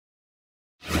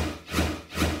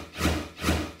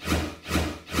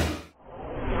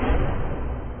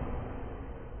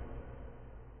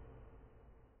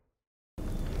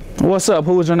What's up,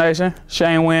 Hoosier Nation?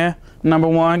 Shane Wynn,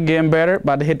 #1, getting better,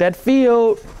 about to hit that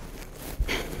field.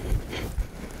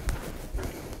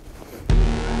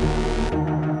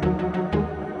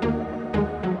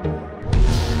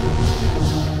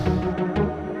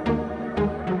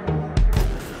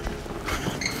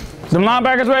 Them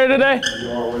linebackers ready today? You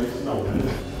already know.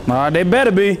 All right, they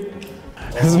better be.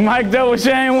 It's mic'd up with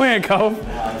Shane Wynn, Coach. Oh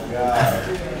my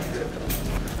God.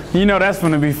 You know that's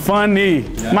gonna be funny.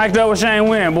 Yeah. Mic'd up with Shane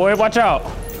Wynn, boy, watch out.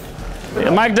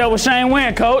 Mic'd up with Shane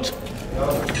Wynn, Coach.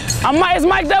 It's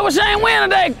mic'd up with Shane Wynn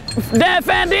today, Dan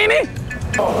Fandini.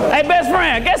 Hey, best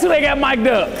friend, guess who they got mic'd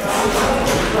up?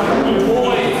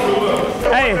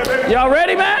 Hey, y'all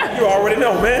ready, man? You already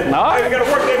know, man. All right. Hey, we gotta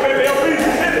work that baby LBs.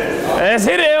 Let's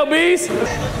hit it, LBs.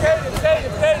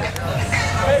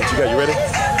 What you got? You ready?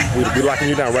 We locking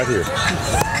you down right here.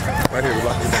 Right here, we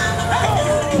locking you down.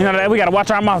 You know that we gotta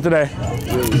watch our mouth today.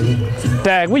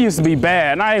 Dag, we used to be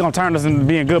bad. Now he gonna turn us into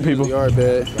being good people. We are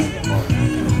bad.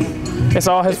 It's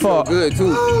all his fault. Good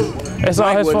too. It's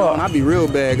all his fault. I'd be real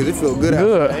bad because it feels good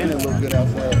outside and it looks good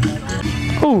outside.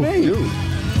 Who? Hey, dude.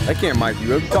 I can't mic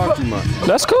you up. You talk too much.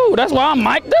 That's cool. That's why I'm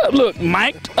mic'd up. Look,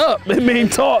 mic'd up. That mean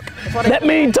talk. That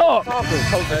mean talk.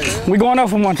 We going up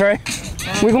for one, Trey.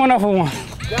 We going up for one.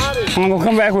 I'm gonna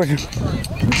come back with you.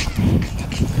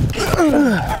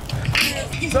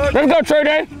 Let's go, Trey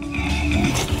Day.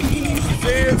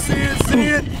 See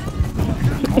it.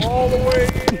 All the way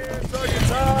in, so you're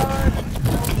tired.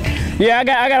 Yeah, I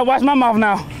gotta watch my mouth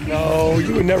now. No,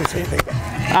 you would never say anything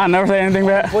bad. I never say anything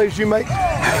bad. Plays you make.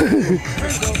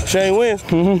 Shane Wynn,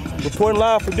 reporting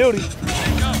live for duty.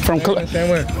 From Club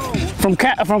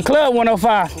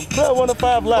 105. Club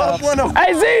 105 live.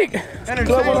 Hey Zeke.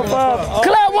 Club 105.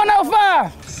 Club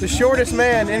 105. The shortest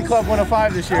man in Club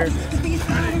 105 this year.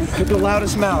 With the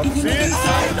loudest mouth.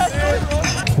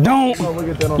 Don't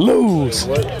lose.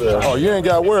 Oh, you ain't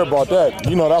got to worry about that.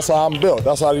 You know, that's how I'm built.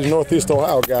 That's how these Northeast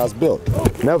Ohio guys built.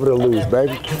 Never to lose,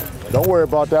 baby. Don't worry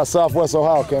about that. Southwest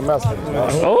Ohio can't mess with you.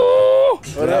 Oh!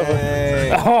 Whatever.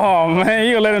 Oh, man,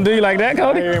 you gonna let him do you like that,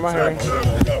 Cody?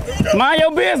 Mind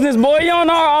your business, boy. You don't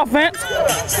know our offense.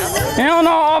 You don't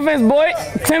know our offense, boy.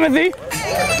 Timothy.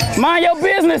 Mind your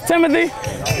business, Timothy.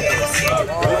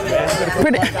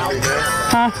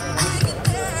 Huh?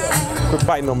 Quit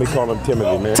fighting on me calling him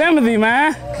Timothy, man. Timothy,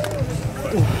 man.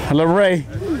 LeRae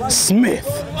Smith.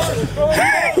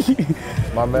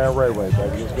 My man Ray, baby.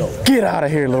 Let's go. Get out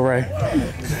of here, LeRae.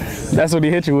 That's what he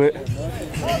hit you with.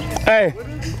 Hey,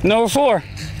 number 4.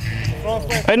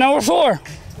 Hey, number 4.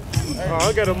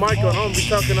 I got a mic on. I'm gonna be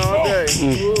talking all day.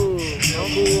 Ooh, I'm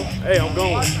cool. Hey, I'm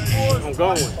going.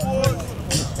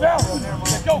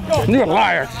 You're a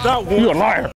liar. You're a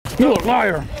liar. You're a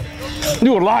liar.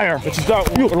 You're a liar.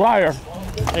 You're a liar.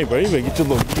 Hey, bro, you better get your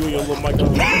little mic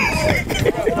on.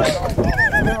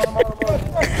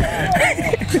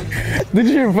 Did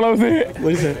you hear Flo say it?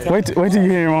 What is that? Wait till you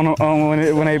hear him on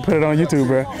when they put it on YouTube,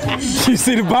 bro. You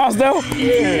see the bounce though?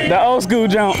 Yeah. The old school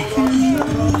jump.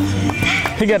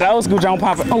 He got the old school jump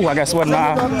popping. Oh, I got sweat in my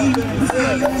eye.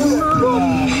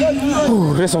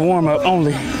 Ooh, this a warm up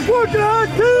only.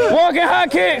 Walking high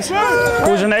kicks.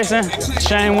 Hoosier Nation,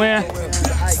 Shane Wynn.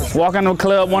 Walking to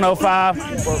Club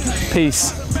 105.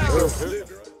 Peace.